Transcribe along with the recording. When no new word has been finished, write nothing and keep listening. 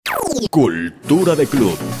Cultura de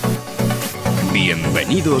club.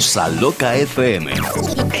 Bienvenidos a Loca FM.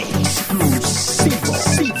 Exclusivo.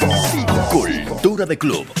 Cultura de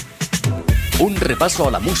club. Un repaso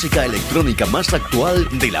a la música electrónica más actual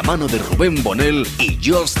de la mano de Rubén Bonel y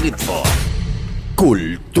Josh Lidford.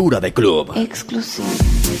 Cultura de club. Exclusivo.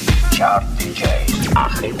 Chart DJs,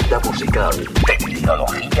 agenda musical,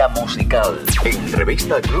 tecnología musical,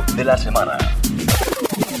 entrevista club de la semana.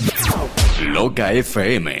 Loca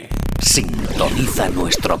FM. Sintoniza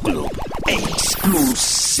nuestro club.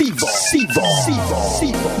 Exclusivo.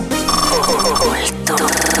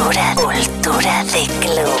 Cultura de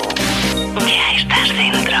club. Ya estás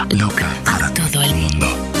dentro. Loca para todo el mundo.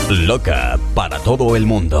 Loca para todo el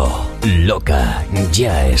mundo. Loca,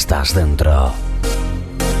 ya estás dentro.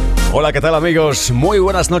 Hola, ¿qué tal, amigos? Muy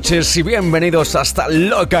buenas noches y bienvenidos hasta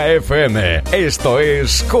Loca FM. Esto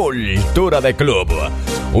es Cultura de Club.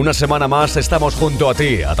 Una semana más estamos junto a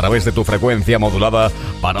ti a través de tu frecuencia modulada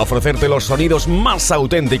para ofrecerte los sonidos más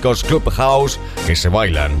auténticos Clubhouse que se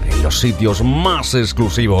bailan en los sitios más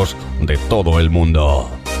exclusivos de todo el mundo.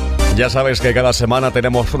 Ya sabes que cada semana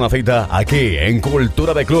tenemos una cita aquí en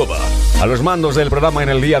Cultura de Club. A los mandos del programa en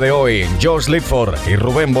el día de hoy, Josh Lidford y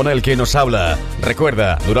Rubén Bonel quien nos habla.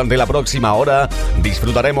 Recuerda, durante la próxima hora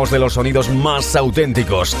disfrutaremos de los sonidos más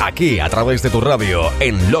auténticos aquí a través de tu radio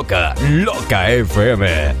en Loca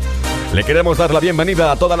FM. Le queremos dar la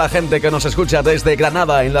bienvenida a toda la gente que nos escucha desde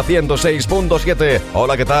Granada en la 106.7.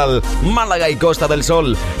 Hola, ¿qué tal? Málaga y Costa del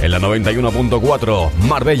Sol en la 91.4.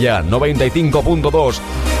 Marbella 95.2.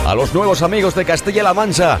 A los nuevos amigos de Castilla-La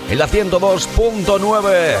Mancha en la 102.9.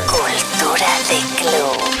 Cultura de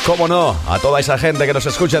club. Cómo no, a toda esa gente que nos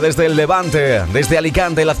escucha desde el Levante, desde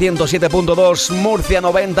Alicante la 107.2, Murcia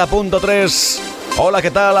 90.3. Hola,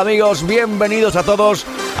 ¿qué tal, amigos? Bienvenidos a todos.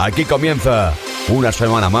 Aquí comienza una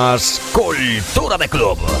semana más Cultura de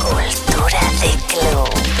Club. Cultura de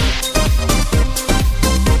club.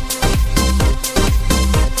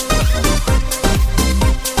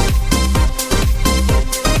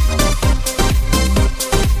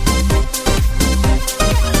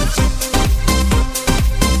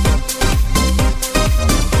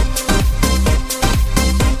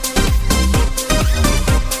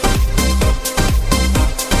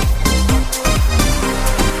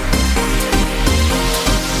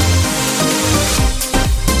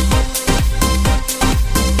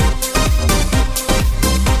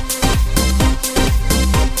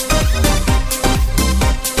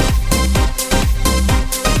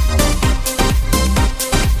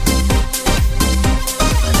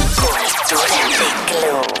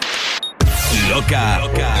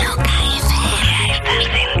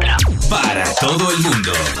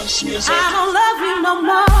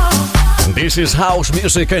 This is House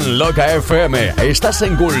Music en Loca FM. Estás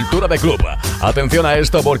en Cultura de Club. Atención a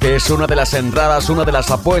esto porque es una de las entradas, una de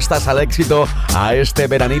las apuestas al éxito a este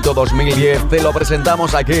veranito 2010. Te lo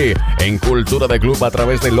presentamos aquí en Cultura de Club a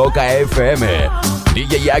través de Loca FM.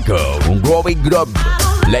 DJ Yako, Robbie Grubb,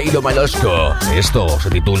 Leilo Malosco. Esto se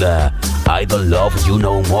titula I Don't Love You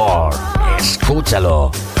No More.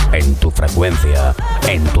 Escúchalo en tu frecuencia,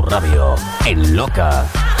 en tu radio, en Loca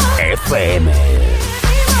FM.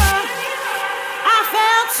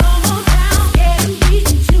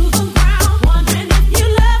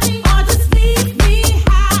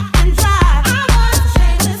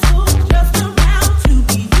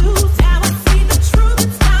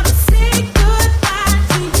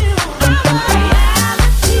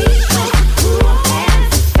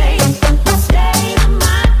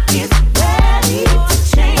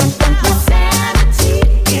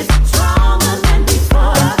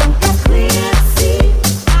 See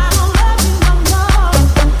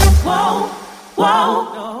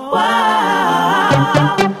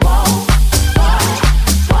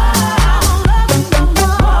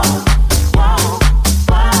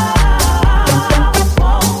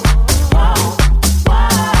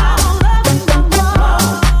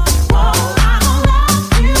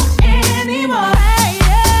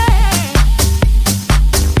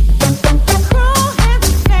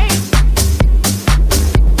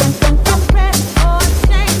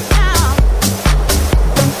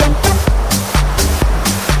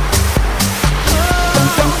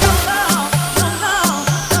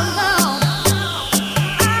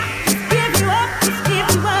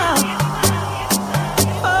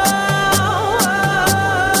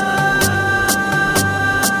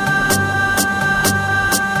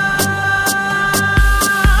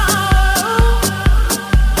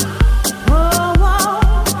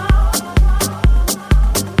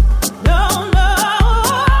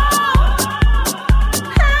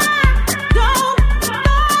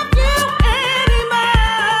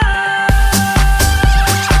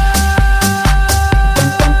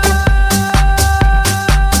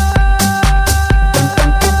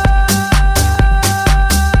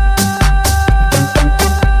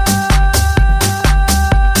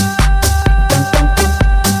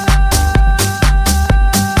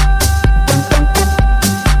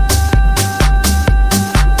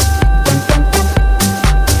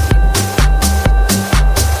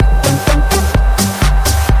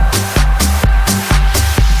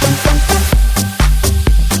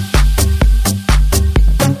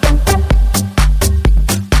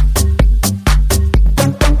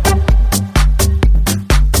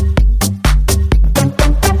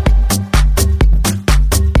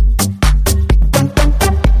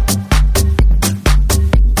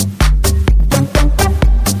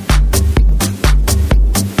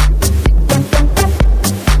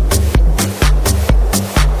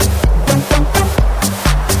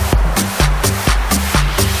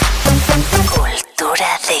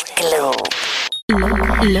Club.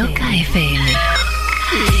 Loca FM.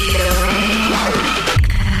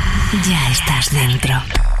 Ya estás dentro.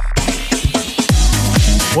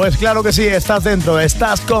 Pues claro que sí, estás dentro,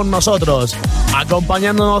 estás con nosotros,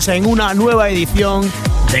 acompañándonos en una nueva edición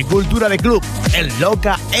de Cultura de Club, en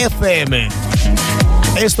Loca FM.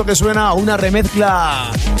 Esto que suena, una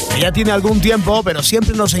remezcla que ya tiene algún tiempo, pero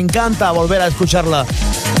siempre nos encanta volver a escucharla,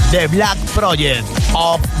 The Black Project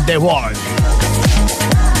of the World.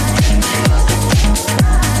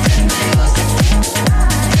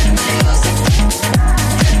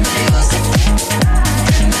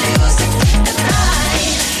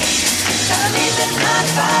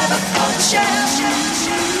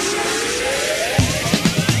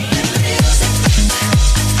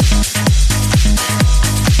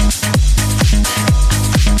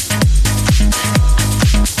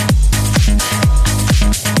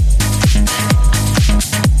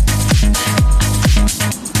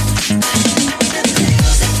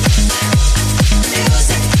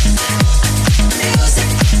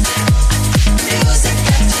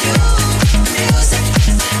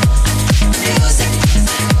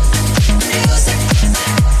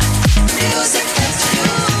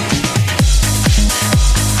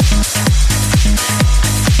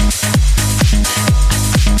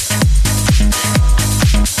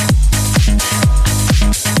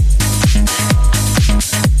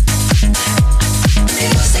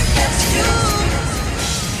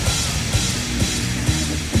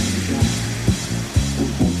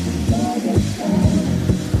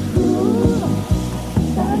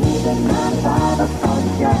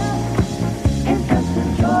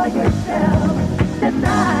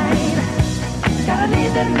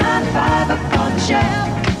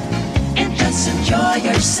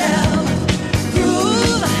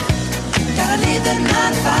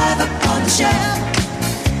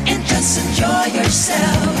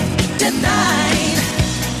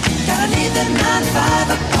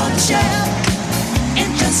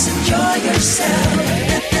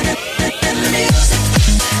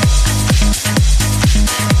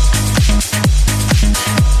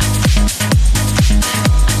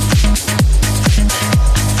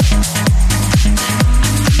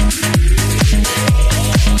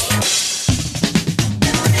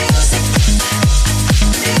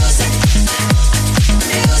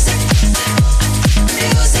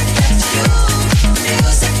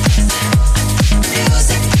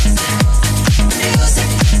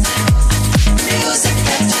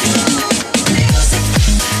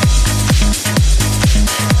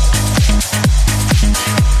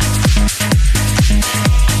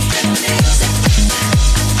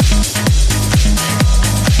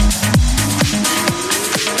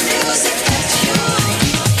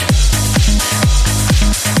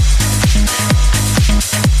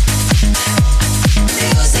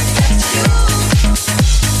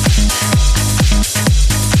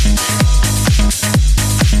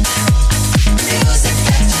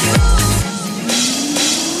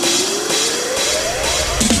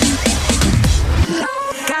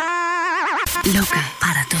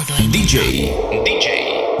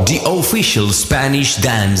 The official Spanish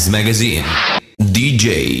dance magazine.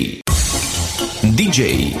 DJ,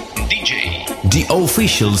 The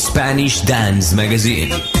official Spanish dance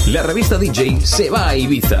magazine. La revista DJ se va a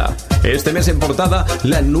Ibiza. Este mes en portada,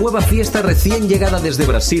 la nueva fiesta recién llegada desde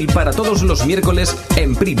Brasil para todos los miércoles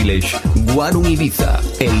en Privilege, Guarun Ibiza,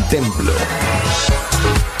 el templo.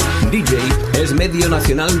 DJ es medio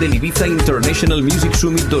nacional del Ibiza International Music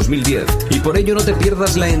Summit 2010 y por ello no te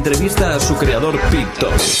pierdas la entrevista a su creador Pete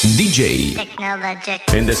DJ.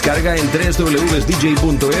 En descarga en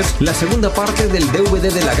www.dj.es la segunda parte del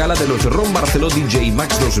DVD de la gala de los Ron Barceló DJ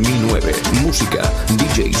Max 2009. Música,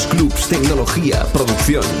 DJs, clubs, tecnología,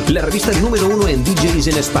 producción. La revista número 1 en DJs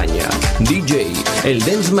en España. DJ, el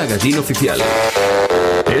Dance Magazine oficial.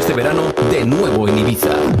 Este verano de nuevo en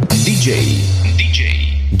Ibiza. DJ,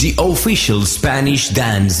 The official Spanish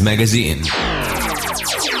dance magazine.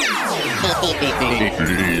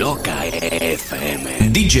 Loca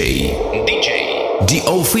FM. DJ, The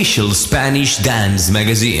official Spanish dance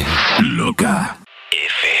magazine. Loca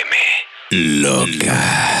FM. Loca.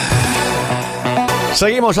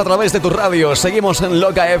 Seguimos a través de tu radio, seguimos en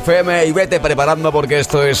Loca FM y vete preparando porque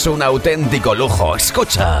esto es un auténtico lujo.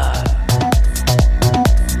 Escucha.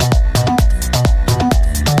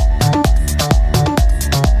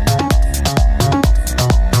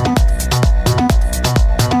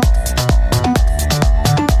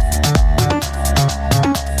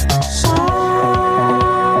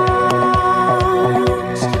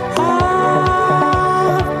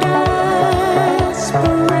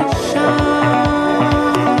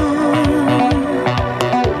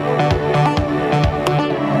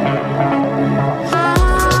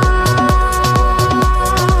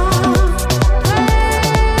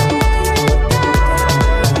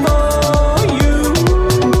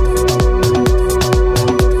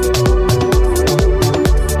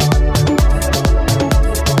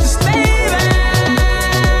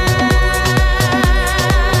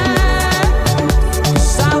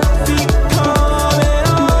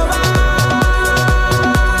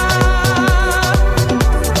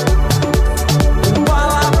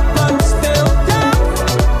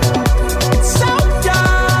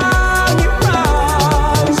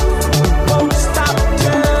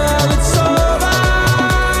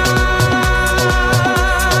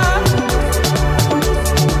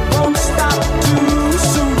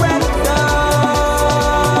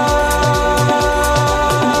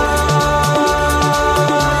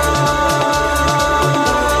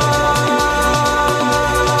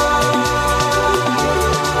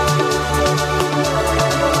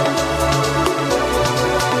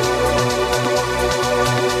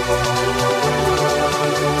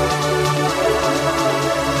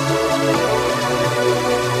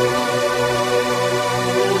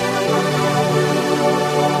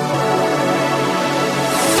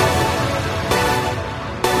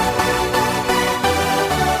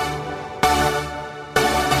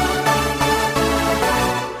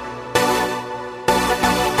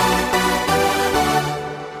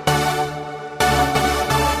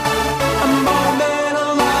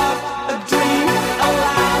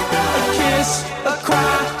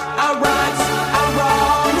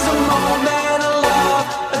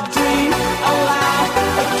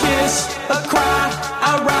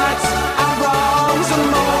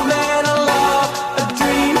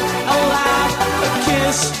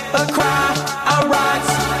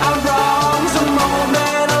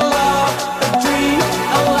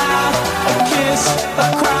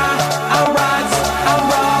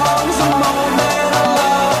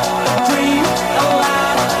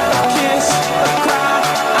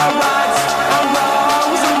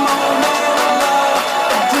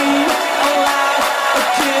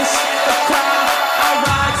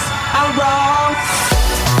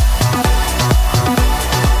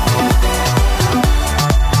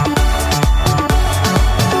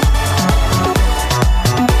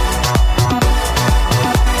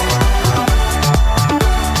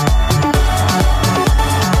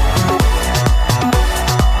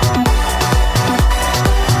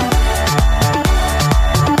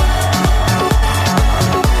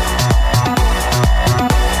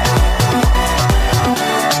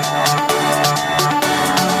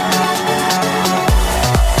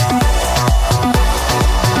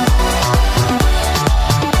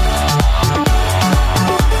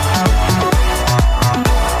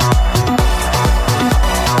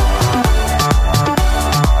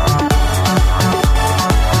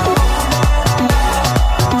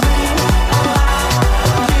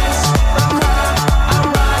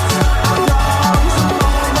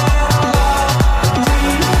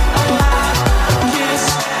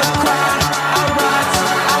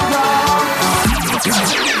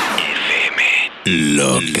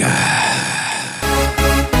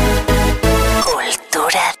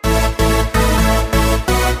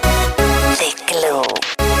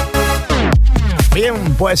 Bien,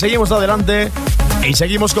 pues seguimos adelante y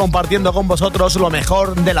seguimos compartiendo con vosotros lo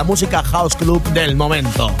mejor de la música house club del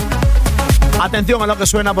momento. Atención a lo que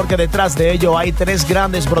suena, porque detrás de ello hay tres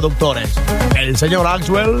grandes productores: el señor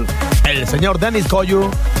Axwell, el señor Dennis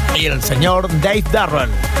Koyu y el señor Dave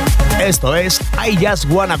Darrell. Esto es I Just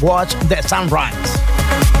Wanna Watch the Sunrise.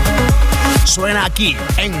 Suena aquí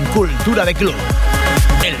en Cultura de Club,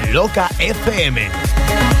 en Loca FM.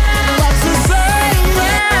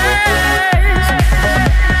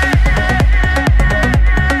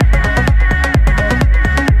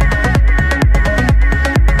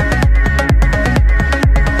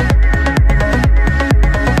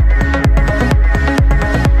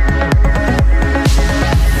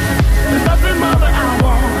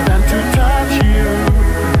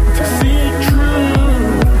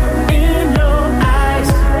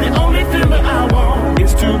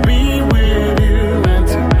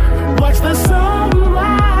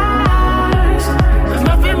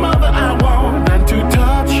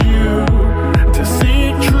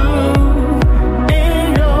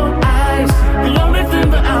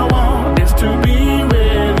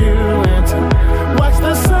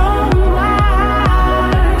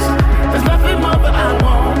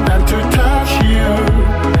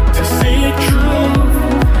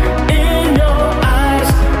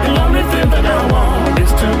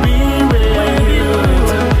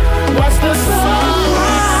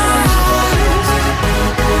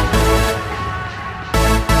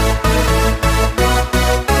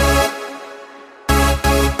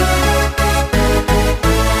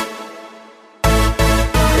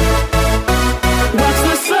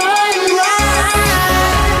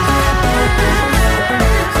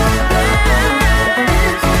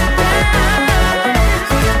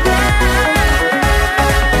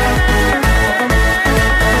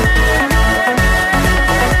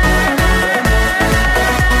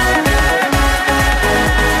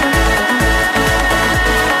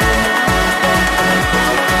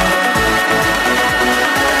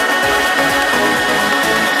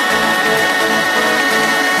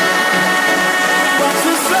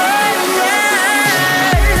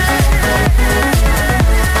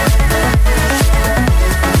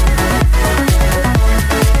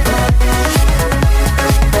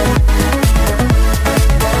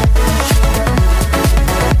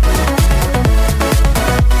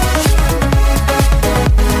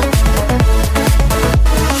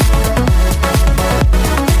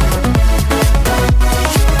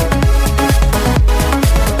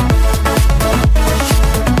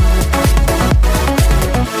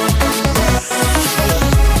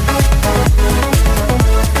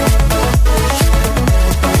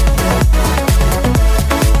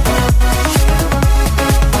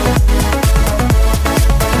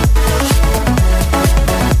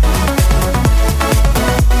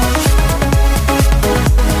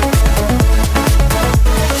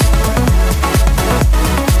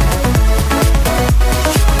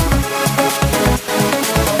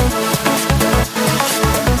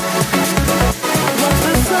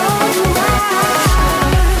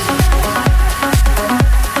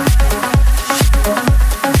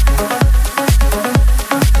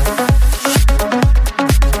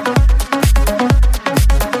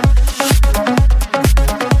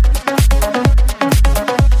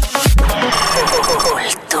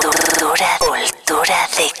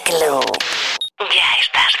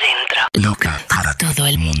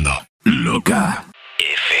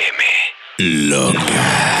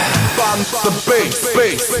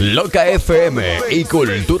 Loca FM y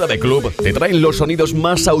Cultura de Club te traen los sonidos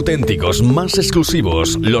más auténticos, más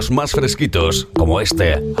exclusivos, los más fresquitos, como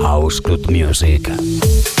este House Club Music.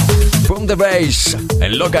 From the Bass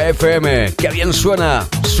en Loca FM. ¡Qué bien suena!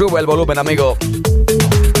 Sube el volumen, amigo.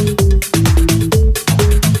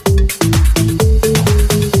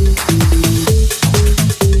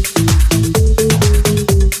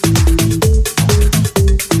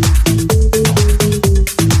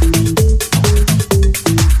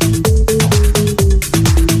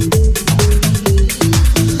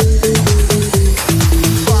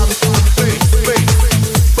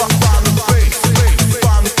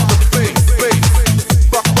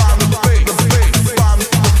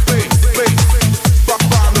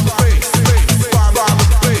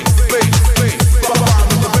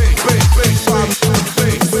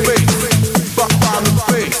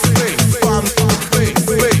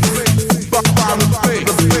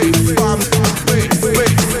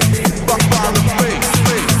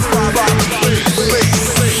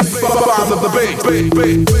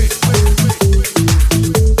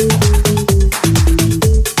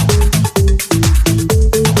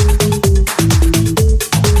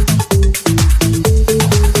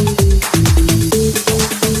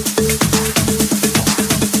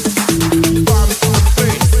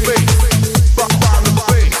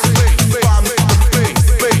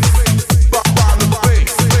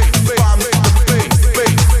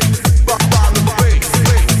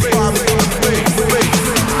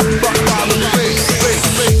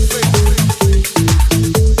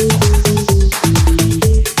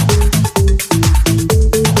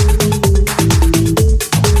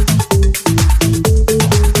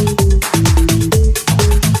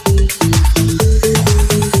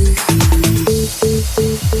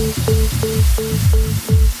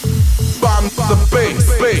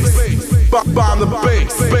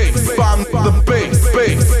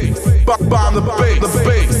 bomb the bass, the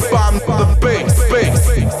bass, bomb the bass, bass,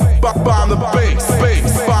 bomb the bass,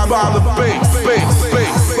 bass, bomb the bass, bass,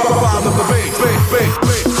 bass, bomb the bass, bass, bass,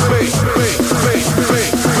 bass, bass, bass, bass, bass,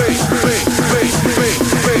 bass, bass,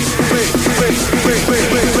 bass, bass,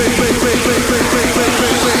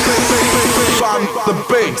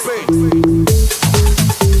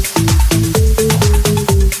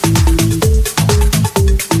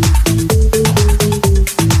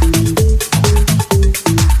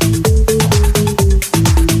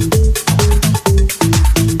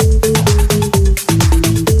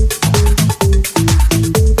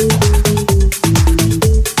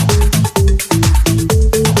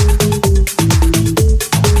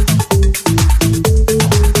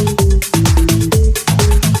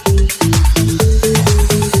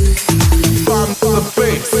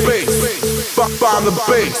 bomb the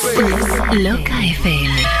bass. Loca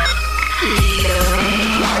FM.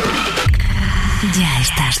 Ya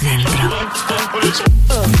estás dentro.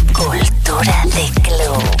 Cultura de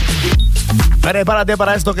club. Prepárate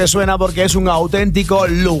para esto que suena porque es un auténtico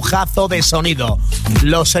lujazo de sonido.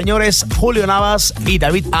 Los señores Julio Navas y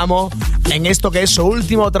David Amo en esto que es su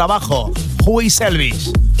último trabajo, Who is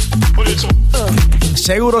Elvis.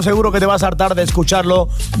 Seguro que te vas a hartar de escucharlo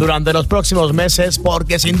durante los próximos meses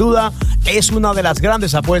porque sin duda es una de las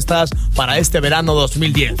grandes apuestas para este verano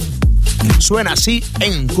 2010. Suena así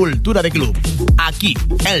en Cultura de Club, aquí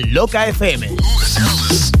en Loca FM.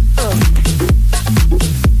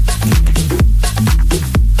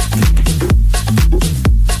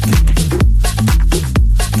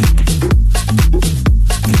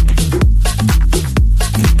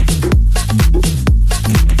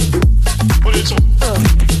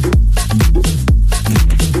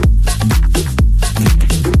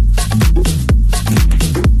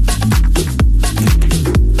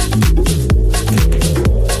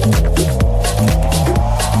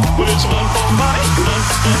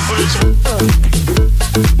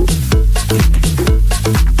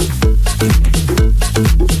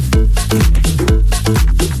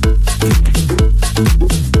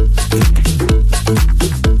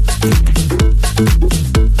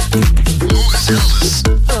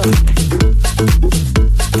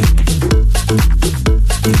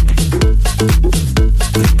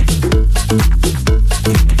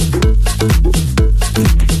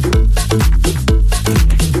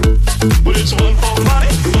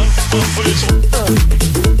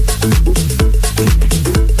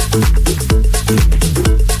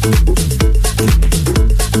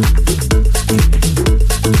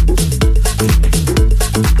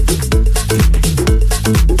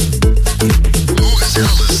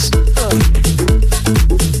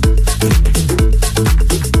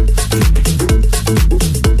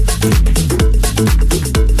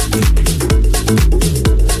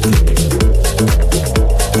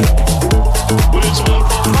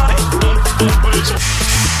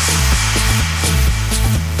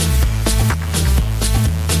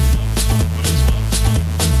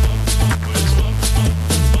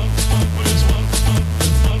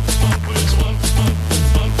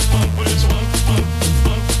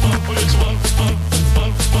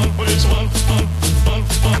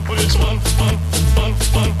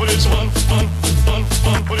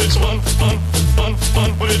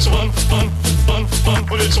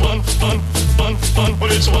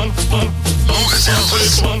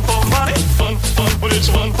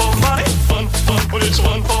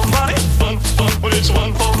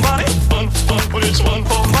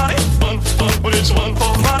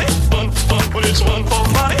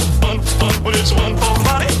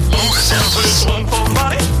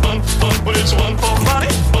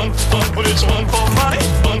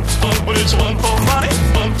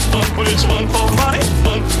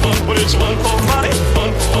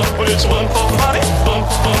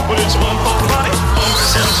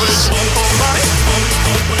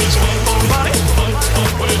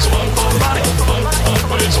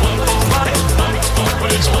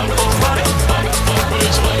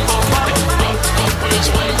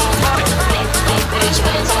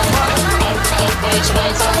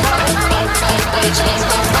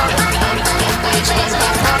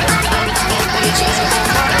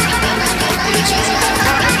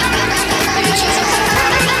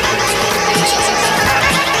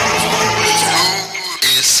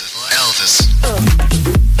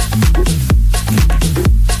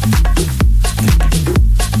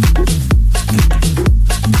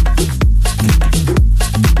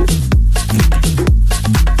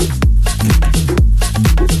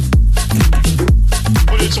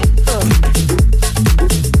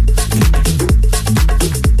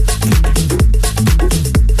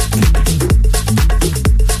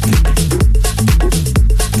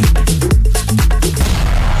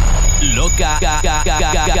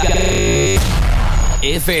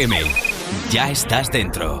 FM. Ya estás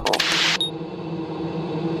dentro.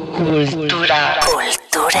 Cultura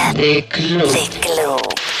de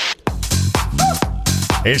club.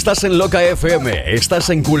 Estás en Loca FM,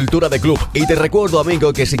 estás en Cultura de Club y te recuerdo,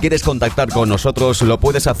 amigo, que si quieres contactar con nosotros lo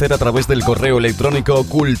puedes hacer a través del correo electrónico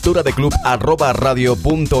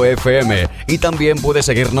culturadeclub@radio.fm y también puedes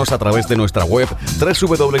seguirnos a través de nuestra web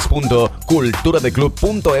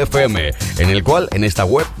www.culturadeclub.fm, en el cual en esta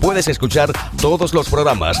web puedes escuchar todos los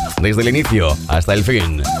programas desde el inicio hasta el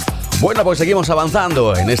fin. Bueno, pues seguimos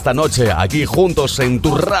avanzando en esta noche aquí juntos en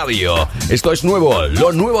tu radio. Esto es nuevo,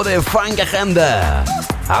 lo nuevo de Funk Agenda.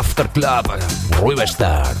 After Club,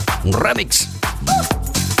 Riverstar, Remix.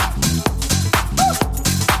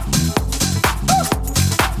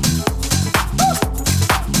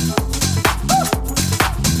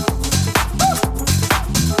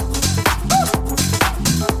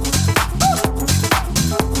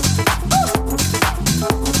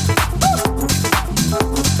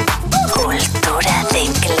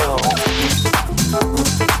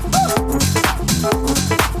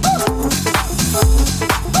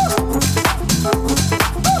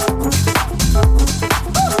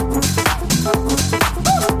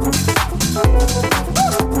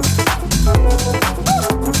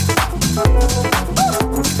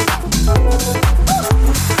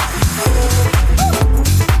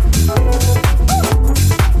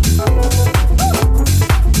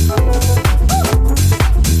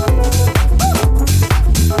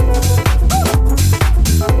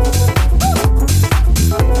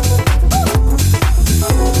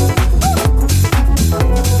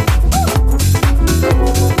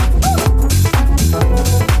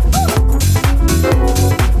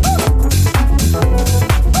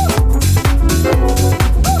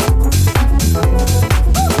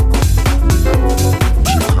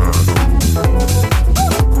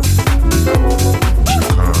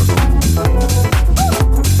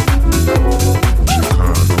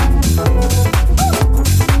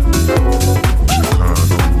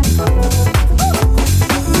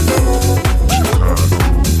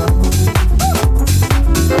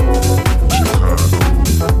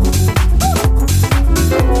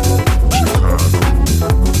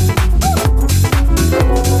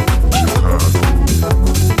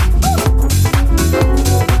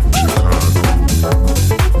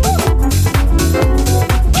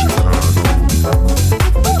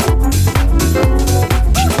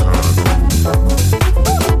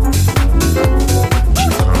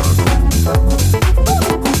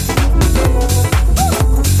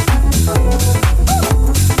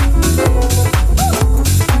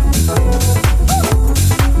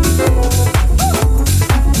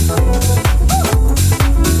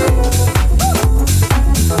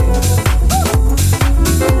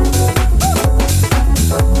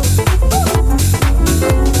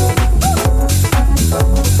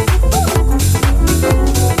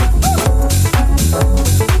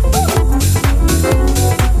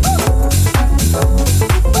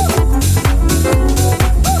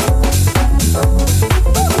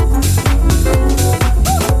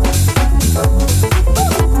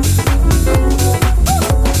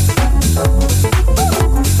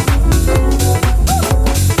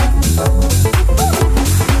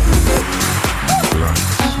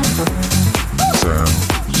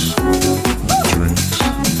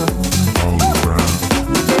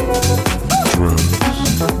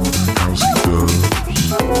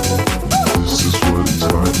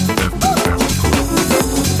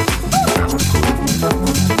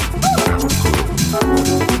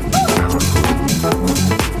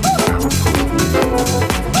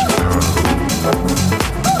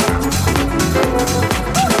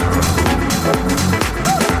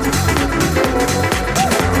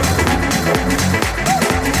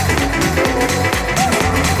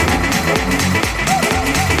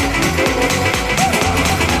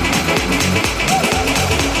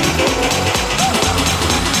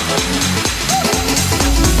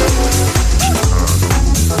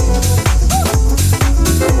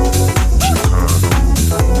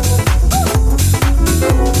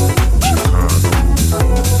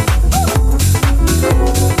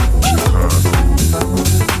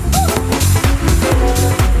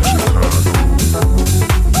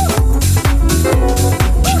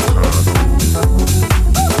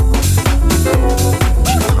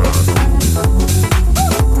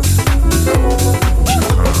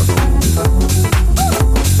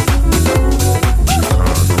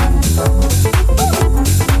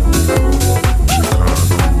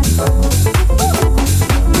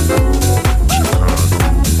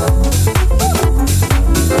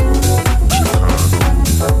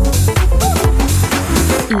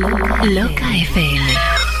 Loca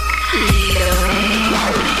FM.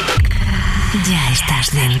 Ya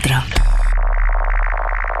estás dentro.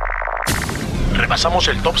 Repasamos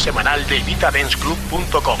el top semanal de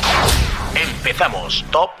IbizaDanceClub.com. Empezamos,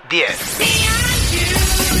 Top 10.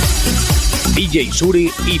 DJ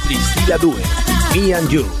Suri y Priscilla Due, Me and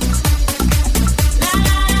You.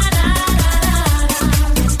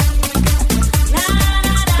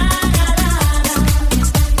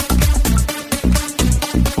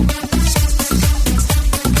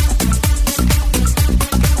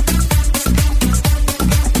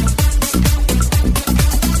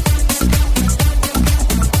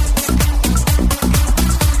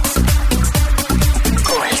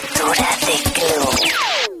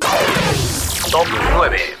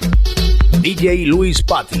 DJ Luis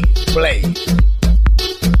Patti, Play.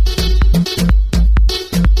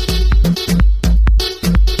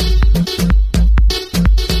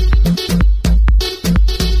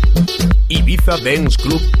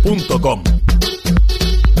 IbizaDanceClub.com.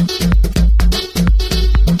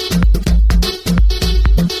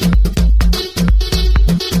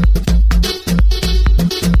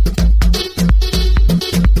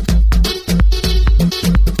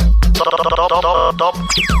 Top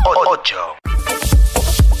 8.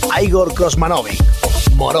 Igor Kosmanovic,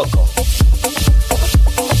 Morocco.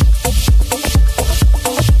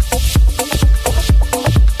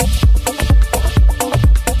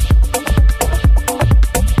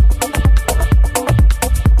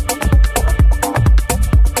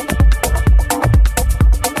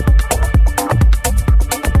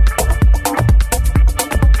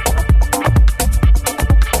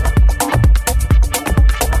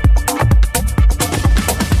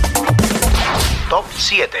 Top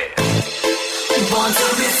 7.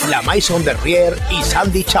 La Maison Derrière y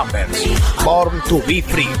Sandy Chambers, Born to be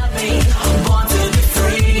Free.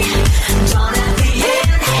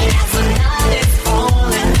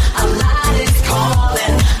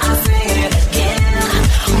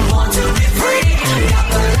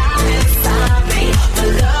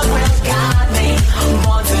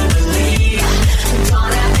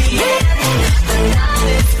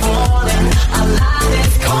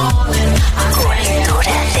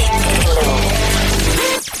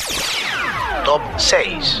 Top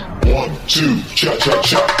 6. 1, 2, cha cha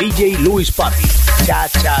cha. DJ Luis Patti, Cha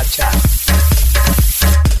Cha Cha.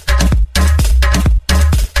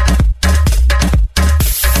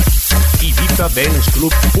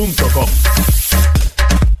 IbizaDanceClub.com.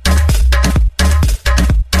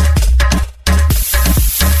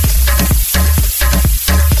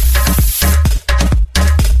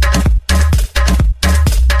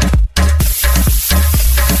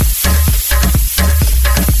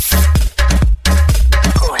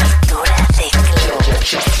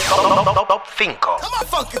 Top 5.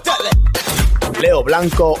 Leo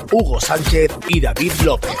Blanco, Hugo Sánchez y David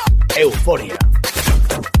López, Euforia.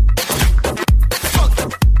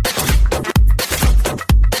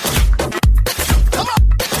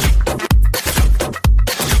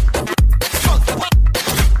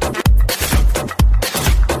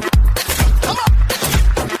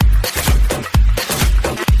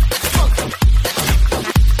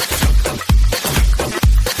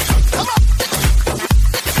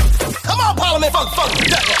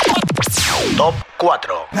 Top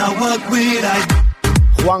 4.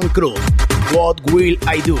 Juan Cruz, What Will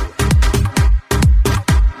I Do?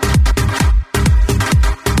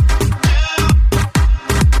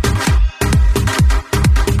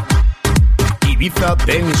 Ibiza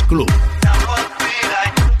Dance Club.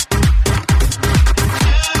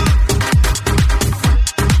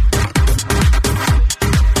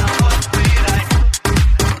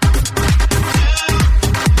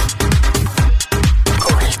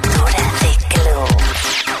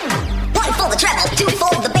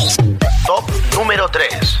 Número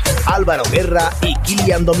 3. Álvaro Guerra y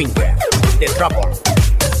Kilian Domínguez, The Trouble.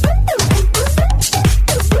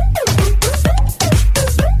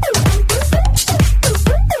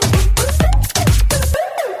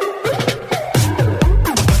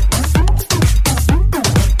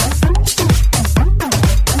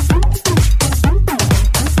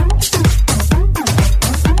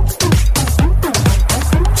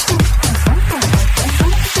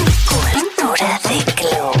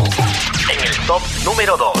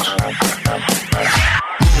 Número 2.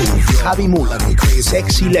 Javi Mula,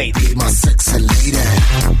 Sexy Lady. My sexy lady,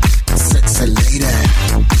 sexy lady,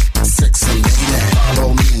 sexy lady.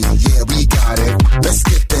 Follow me, yeah, we got it. Let's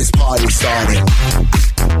get this party started.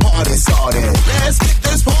 Party started. Let's get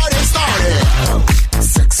this party started.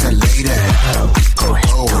 Sexy lady,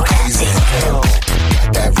 oh crazy.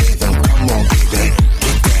 Got that rhythm, come on, baby,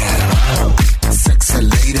 get down. Sexy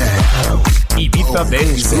lady.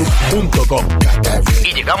 ibizadenseclub.com.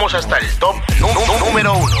 Y llegamos hasta el top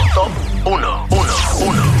número 1. Top 1.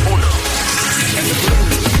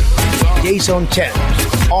 Jason Chen,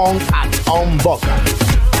 On and On Vocal.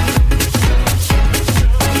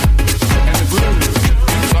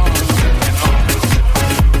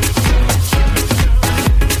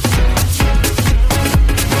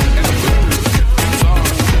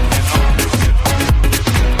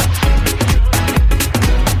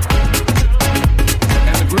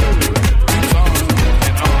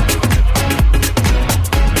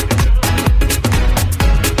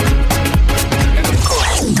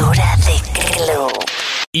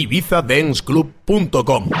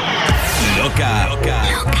 ibizadenseclub.com. Loca.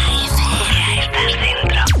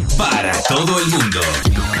 Para todo el mundo.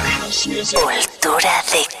 Cultura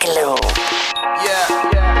de club.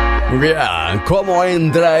 Bien, ¿cómo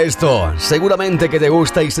entra esto? Seguramente que te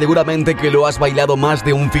gusta y seguramente que lo has bailado más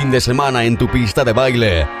de un fin de semana en tu pista de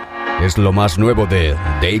baile. Es lo más nuevo de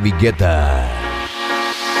David Guetta.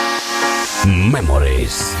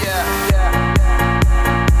 Memories.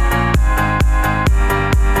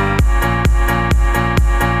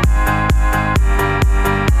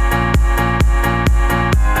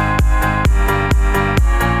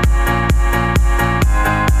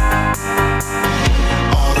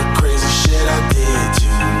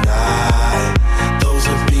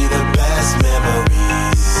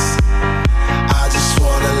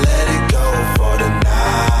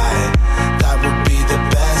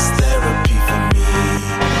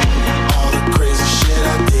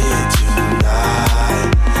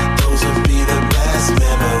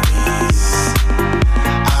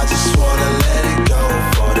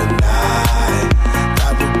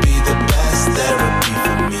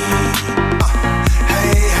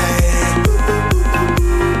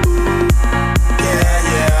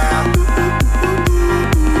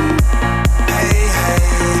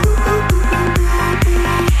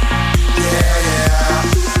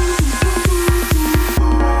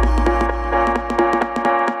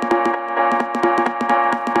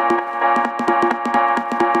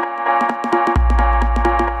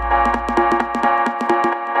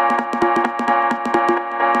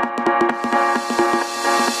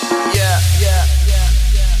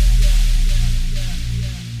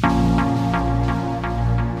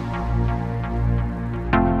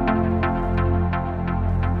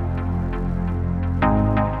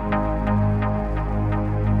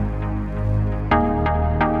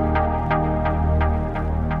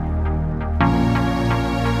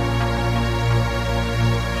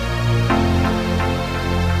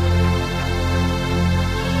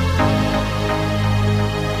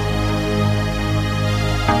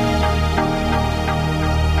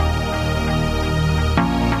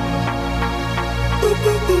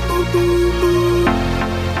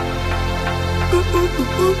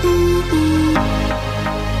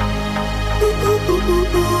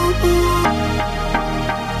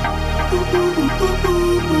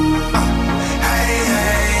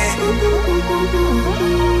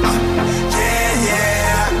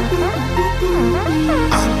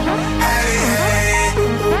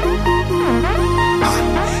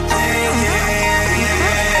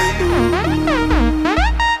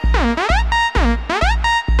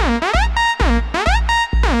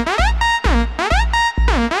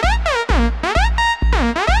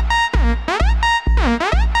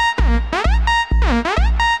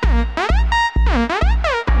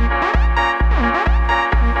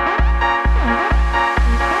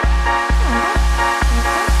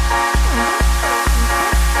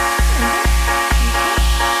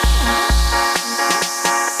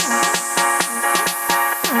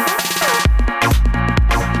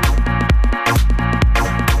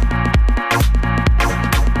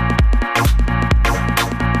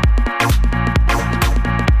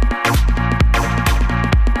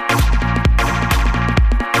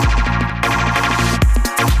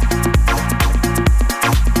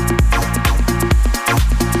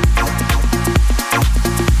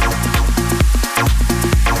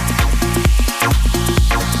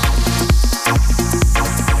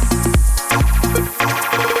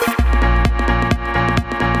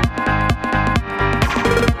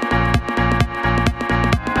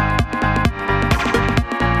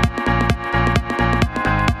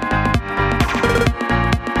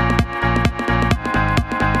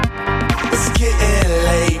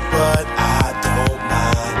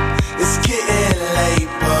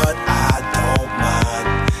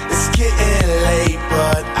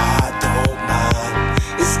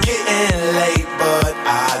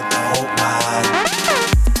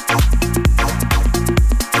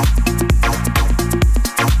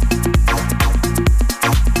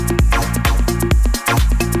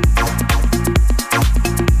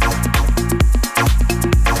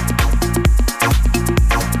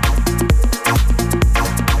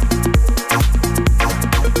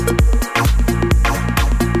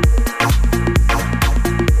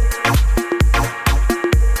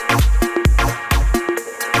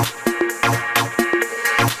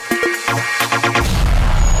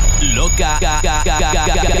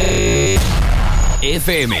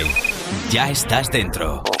 FM. Ya estás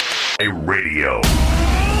dentro. Radio.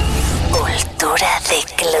 Cultura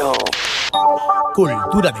de club.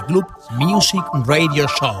 Cultura de Club Music Radio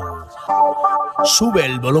Show. Sube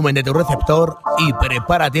el volumen de tu receptor y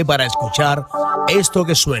prepárate para escuchar esto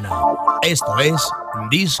que suena. Esto es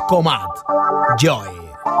Discomat Joy.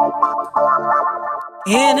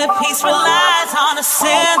 Inner peace relies on a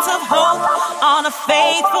sense of hope, on a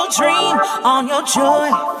faithful dream, on your joy.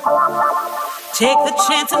 Take the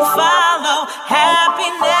chance and follow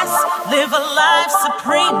happiness. Live a life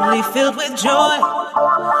supremely filled with joy.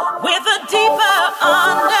 With a deeper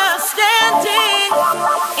understanding,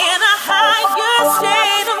 in a higher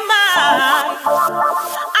state of mind.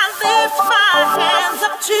 I lift my hands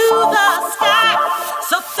up to the sky,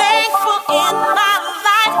 so thankful in my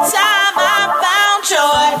lifetime I found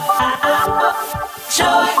joy.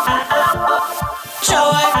 Joy.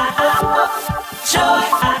 Joy. Joy.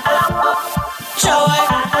 Joy.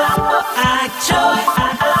 Joy.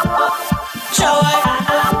 Joy. Joy.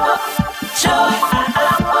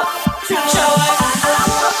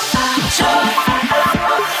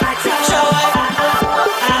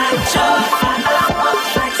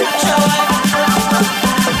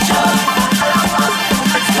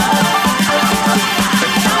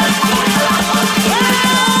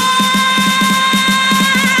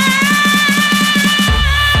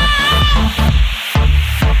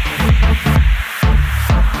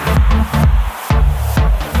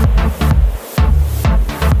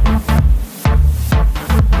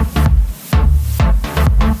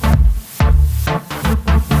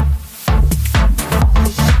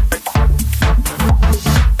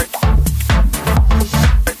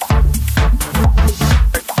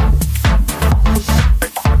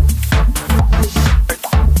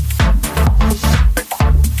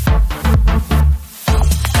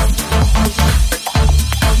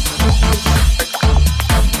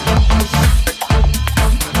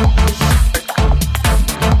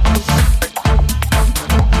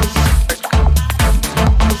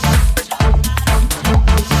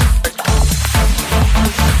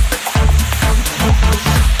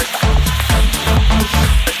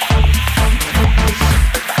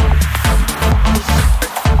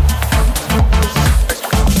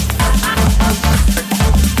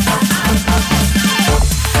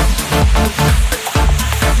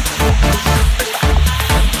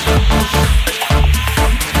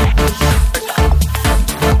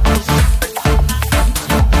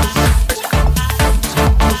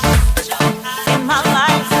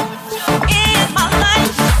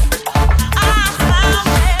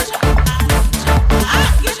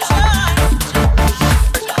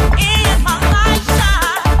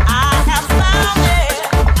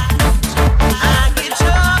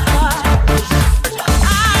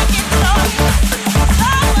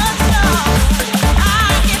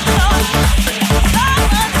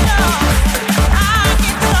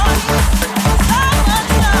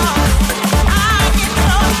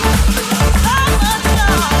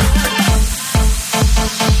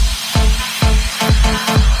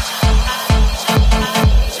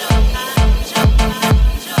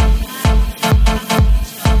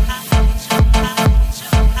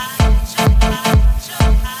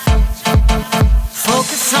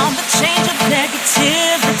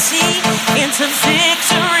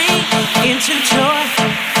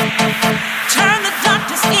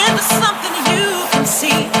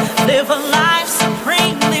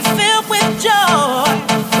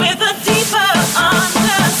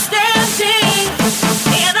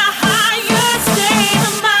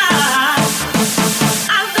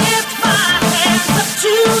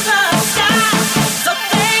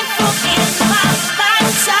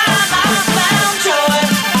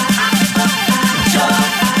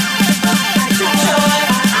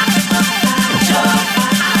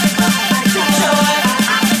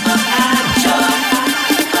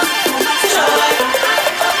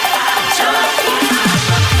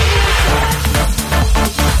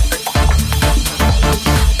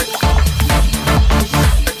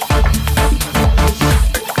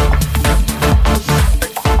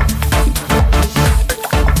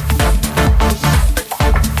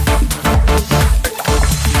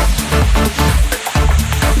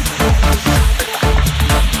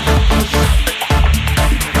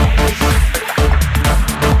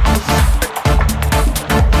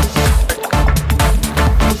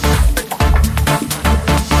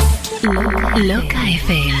 Loca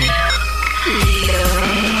FM.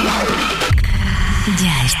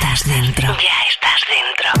 Ya estás dentro. Ya estás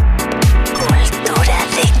dentro. Cultura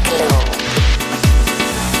de club.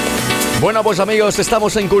 Bueno, pues amigos,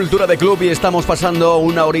 estamos en Cultura de Club y estamos pasando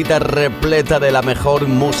una horita repleta de la mejor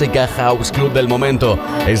música house club del momento.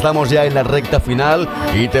 Estamos ya en la recta final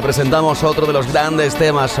y te presentamos otro de los grandes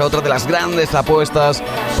temas, otra de las grandes apuestas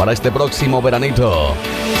para este próximo veranito.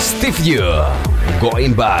 Steve You,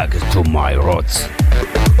 Going Back to My Roots.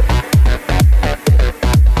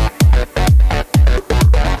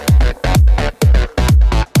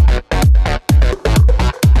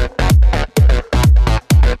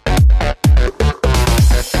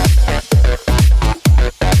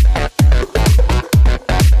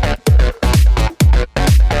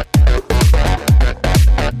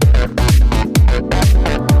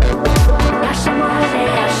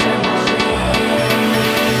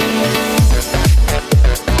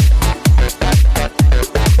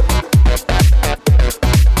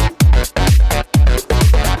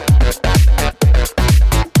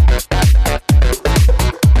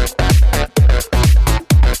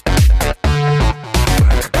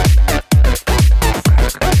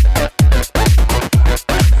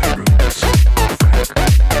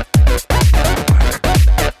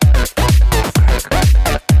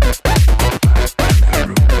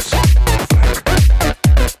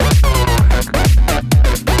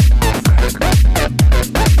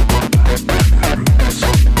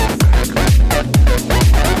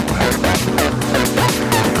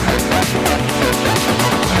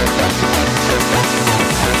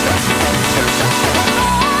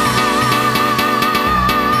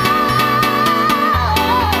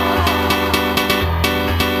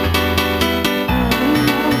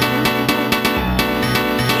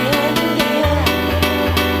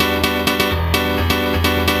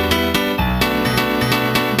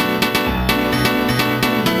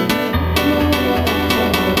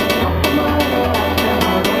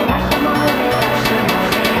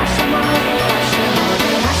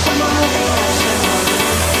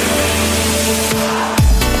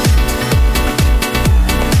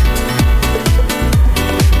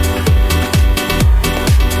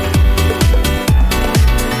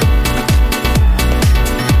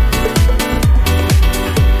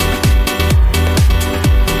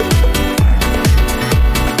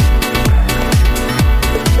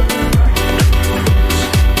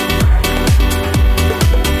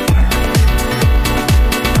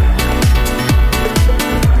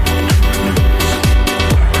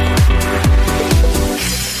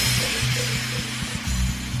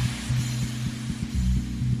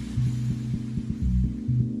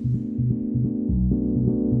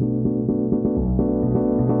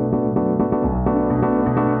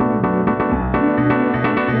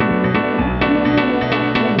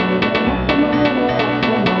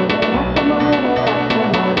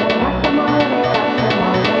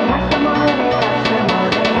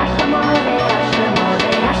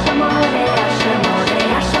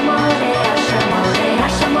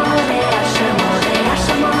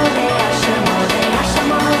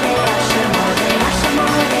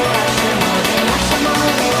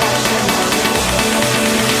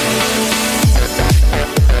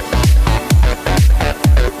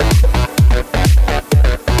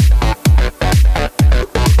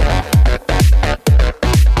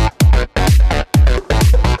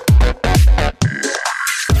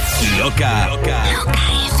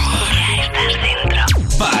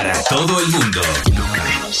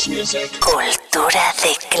 Cultura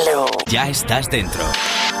de Club. Ya estás dentro.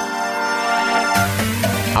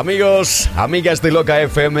 Amigos, amigas de Loca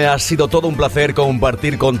FM, ha sido todo un placer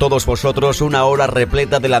compartir con todos vosotros una hora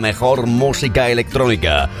repleta de la mejor música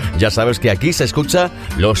electrónica. Ya sabes que aquí se escucha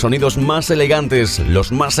los sonidos más elegantes,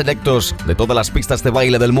 los más selectos de todas las pistas de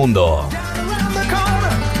baile del mundo.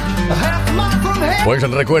 Pues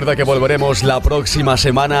recuerda que volveremos la próxima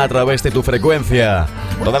semana a través de tu frecuencia.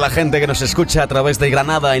 Toda la gente que nos escucha a través de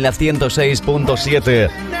Granada en la 106.7,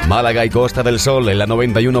 Málaga y Costa del Sol en la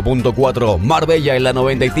 91.4, Marbella en la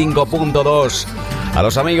 95.2, a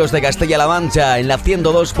los amigos de Castilla-La Mancha en la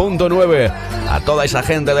 102.9, a toda esa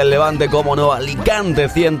gente del Levante, como no, Alicante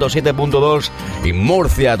 107.2 y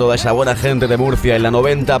Murcia, toda esa buena gente de Murcia en la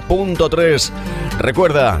 90.3.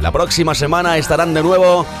 Recuerda, la próxima semana estarán de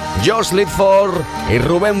nuevo Josh Lidford y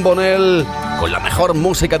Rubén Bonel con la mejor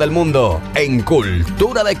música del mundo en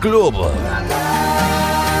Cultura de Club.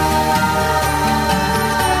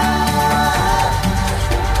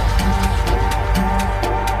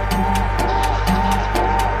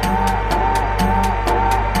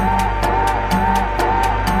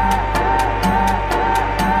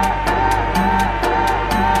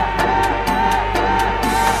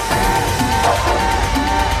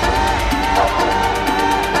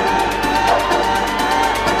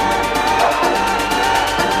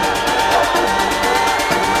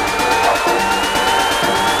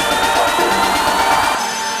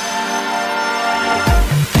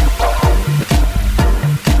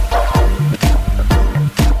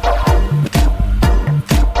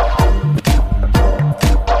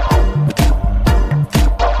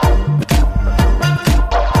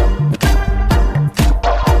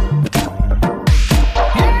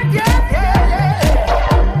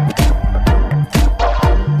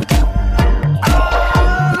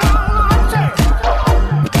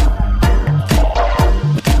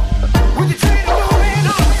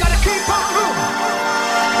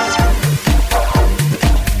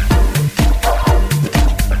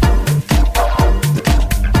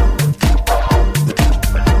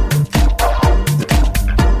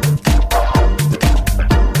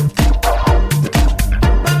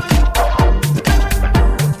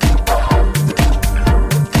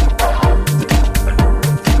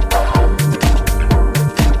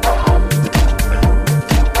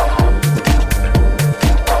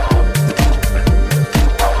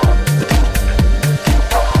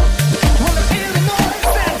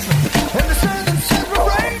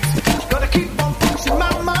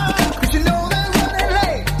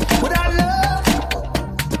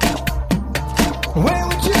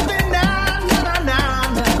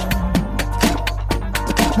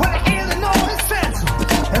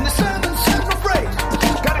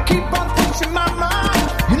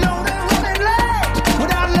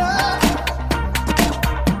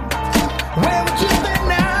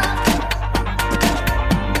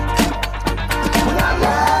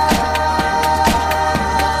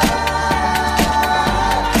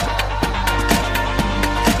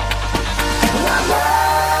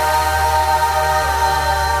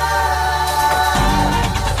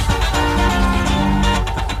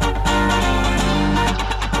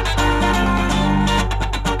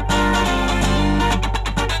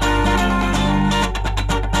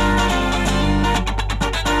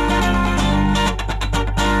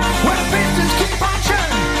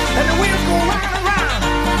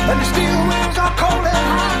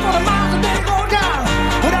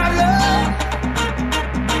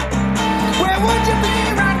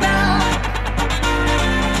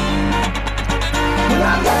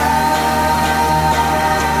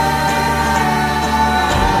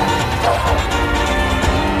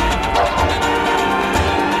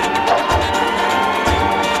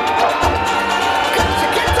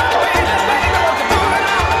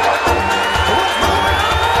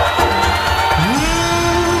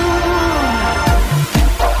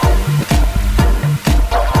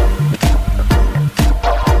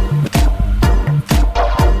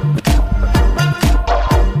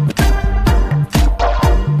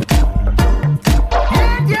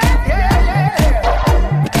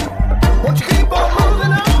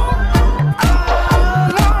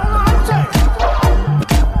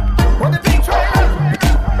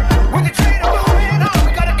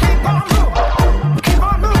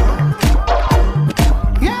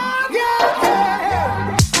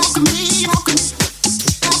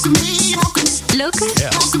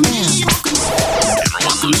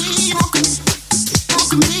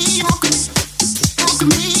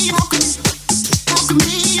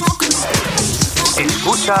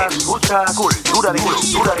 Escucha Cultura de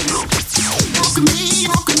Club.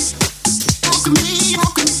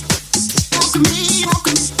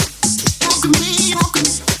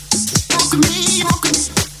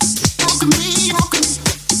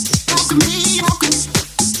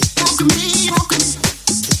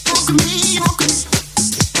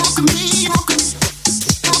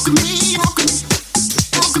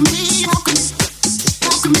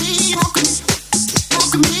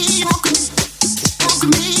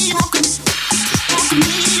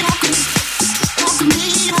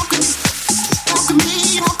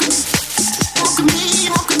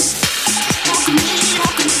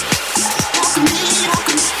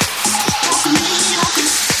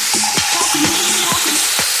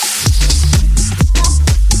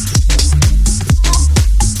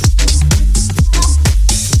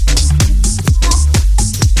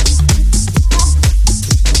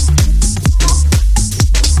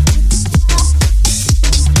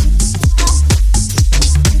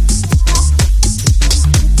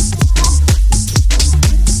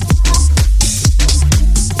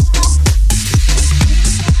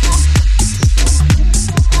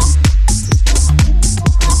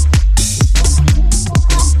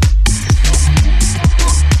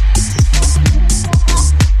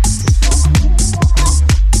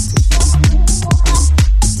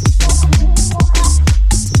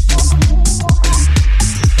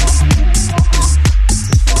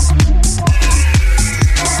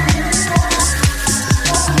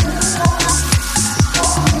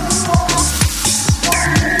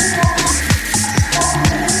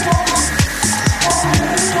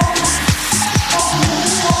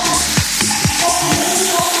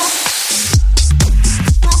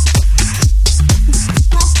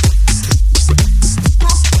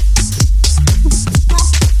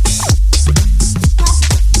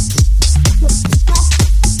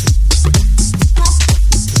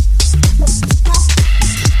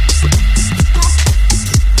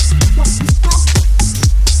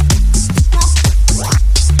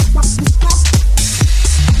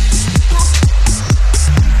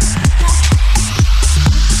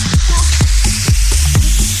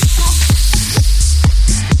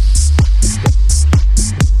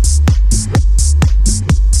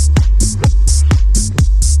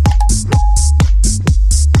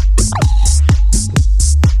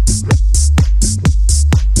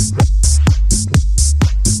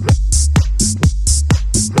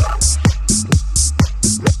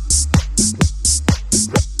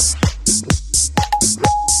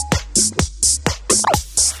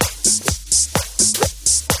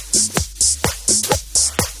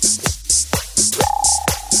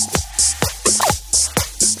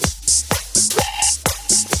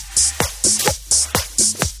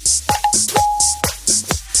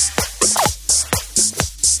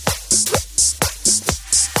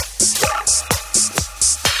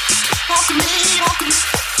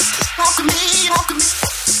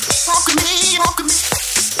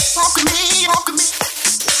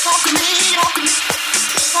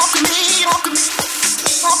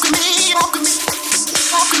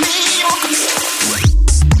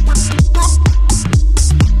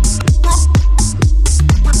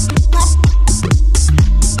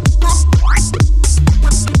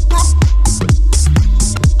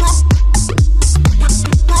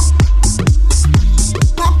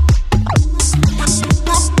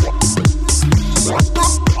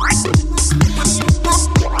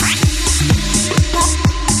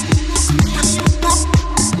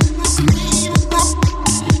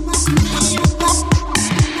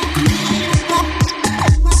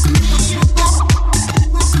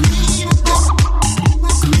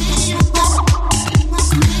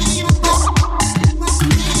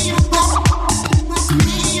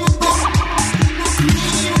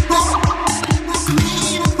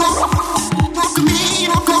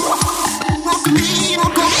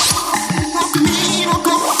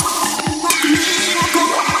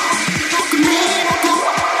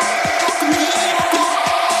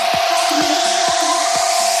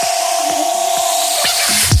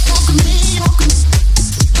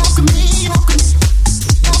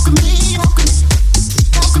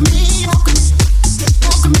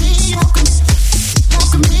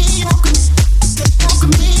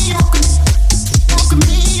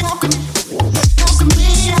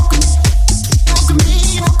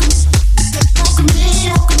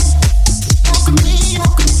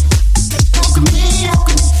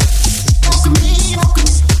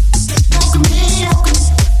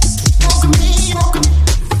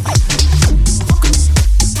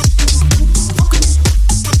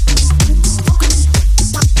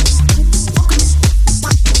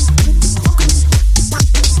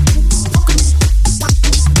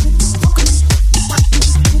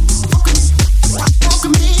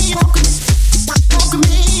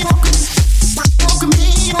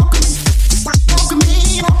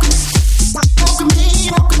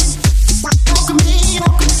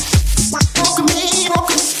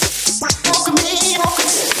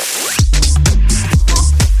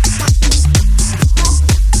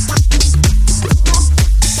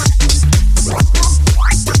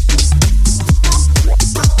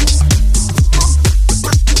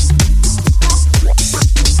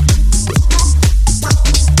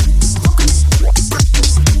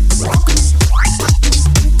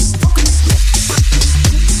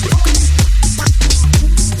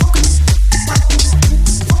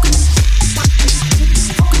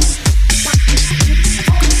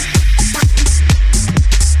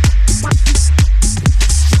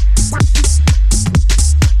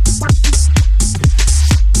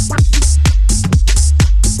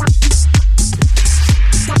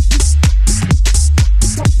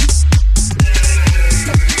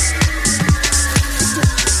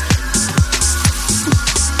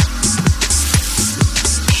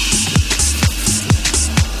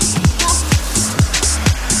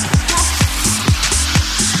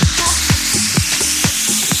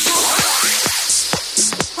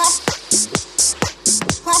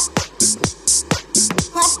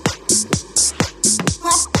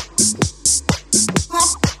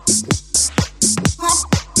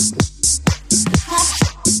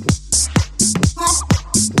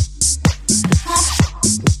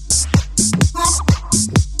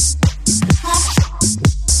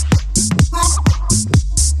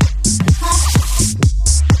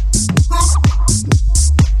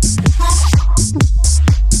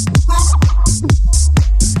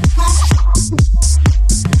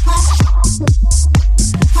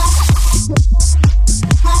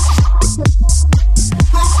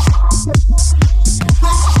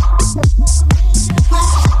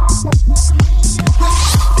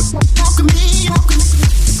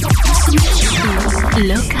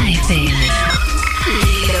 Loca FM.